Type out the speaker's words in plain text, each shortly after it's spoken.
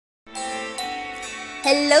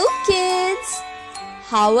Hello kids!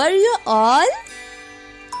 How are you all?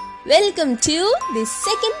 Welcome to the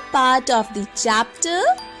second part of the chapter,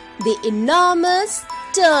 The Enormous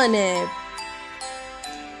Turnip.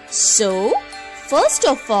 So, first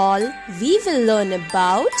of all, we will learn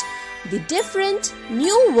about the different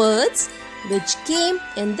new words which came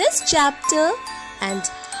in this chapter and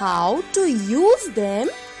how to use them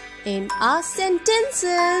in our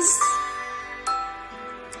sentences.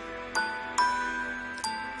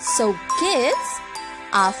 So kids,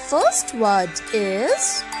 our first word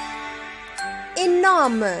is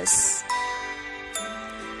enormous.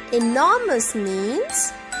 Enormous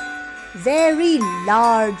means very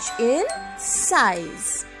large in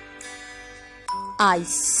size. I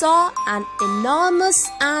saw an enormous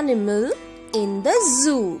animal in the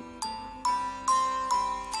zoo.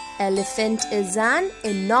 Elephant is an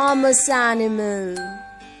enormous animal.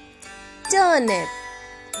 Turnip.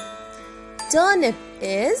 Turnip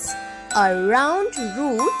is a round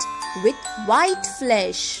root with white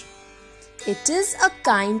flesh. It is a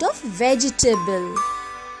kind of vegetable.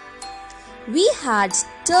 We had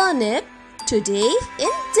turnip today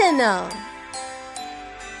in dinner.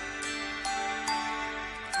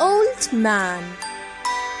 Old man.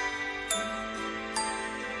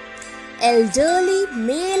 Elderly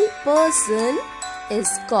male person is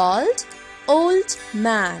called old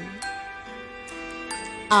man.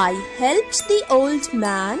 I helped the old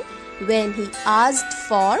man when he asked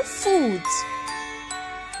for food.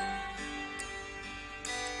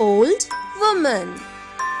 Old woman.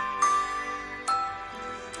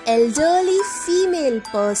 Elderly female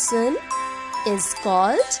person is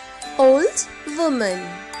called old woman.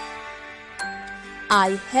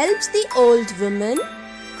 I helped the old woman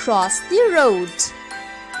cross the road.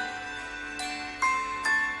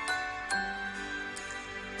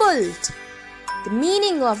 Pulled. The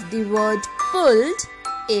meaning of the word pulled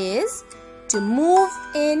is to move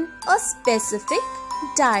in a specific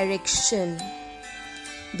direction.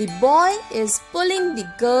 The boy is pulling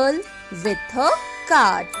the girl with her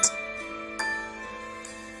cart.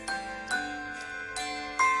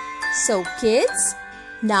 So kids,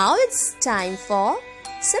 now it's time for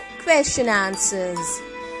some question answers.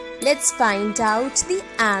 Let's find out the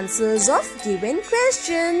answers of given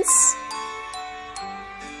questions.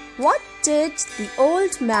 What did the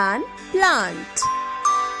old man plant?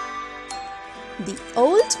 The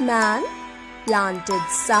old man planted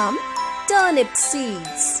some turnip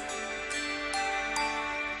seeds.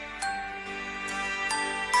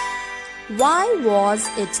 Why was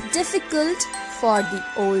it difficult for the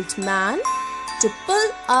old man to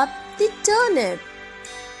pull up the turnip?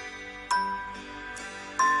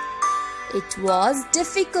 It was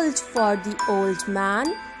difficult for the old man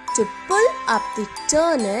to pull up the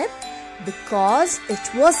turnip because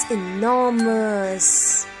it was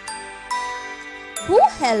enormous. Who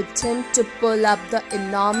helped him to pull up the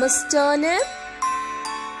enormous turnip?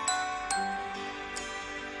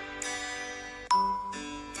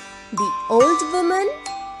 The old woman,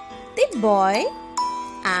 the boy,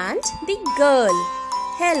 and the girl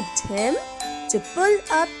helped him to pull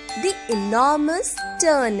up the enormous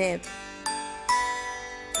turnip.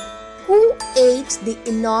 Who ate the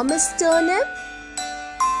enormous turnip?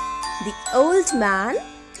 The old man,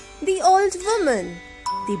 the old woman,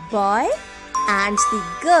 the boy, and the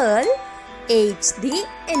girl ate the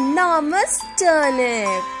enormous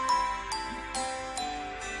turnip.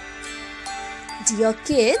 Dear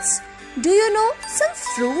kids, do you know some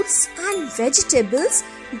fruits and vegetables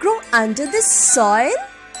grow under the soil?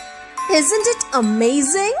 Isn't it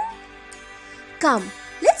amazing? Come,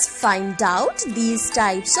 let's find out these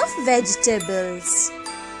types of vegetables.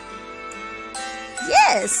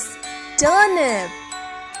 Yes, turnip,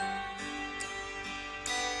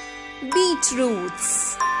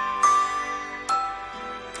 beetroots,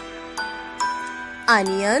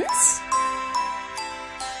 onions,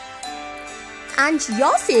 and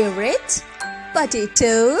your favorite,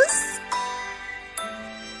 potatoes,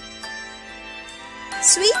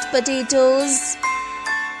 sweet potatoes,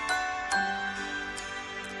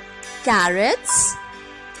 carrots,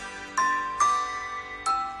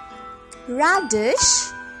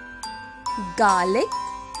 radish, garlic,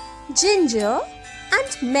 ginger,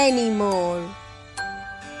 and many more.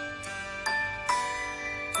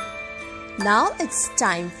 Now it's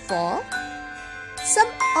time for some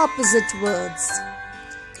opposite words.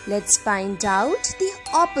 Let's find out the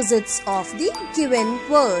opposites of the given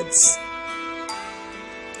words.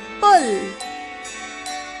 Pull,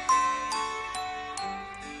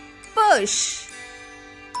 push,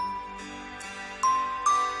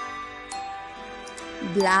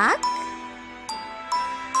 black,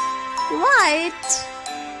 White.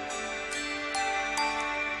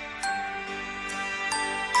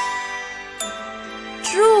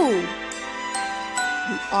 True.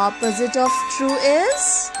 The opposite of true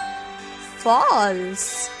is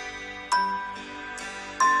false.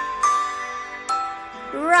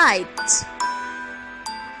 Right.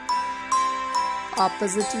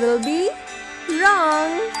 Opposite will be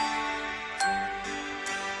wrong.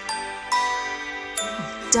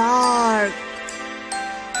 Dark.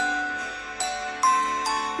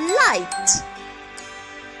 Light.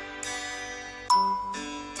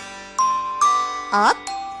 Up.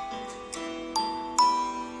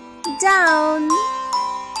 Down.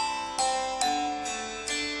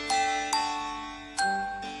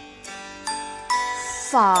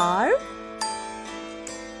 Far.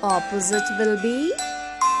 Opposite will be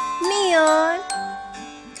near.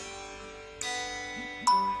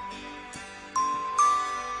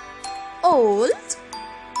 Old.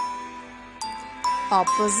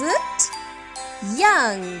 Opposite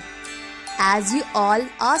young. As you all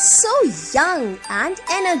are so young and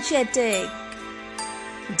energetic.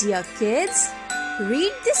 Dear kids,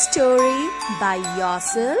 read the story by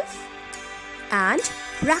yourself and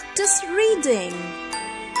practice reading.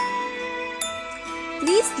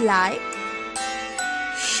 Please like,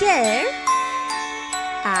 share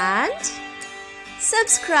and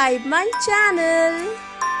subscribe my channel.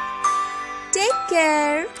 Take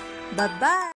care. Bye-bye.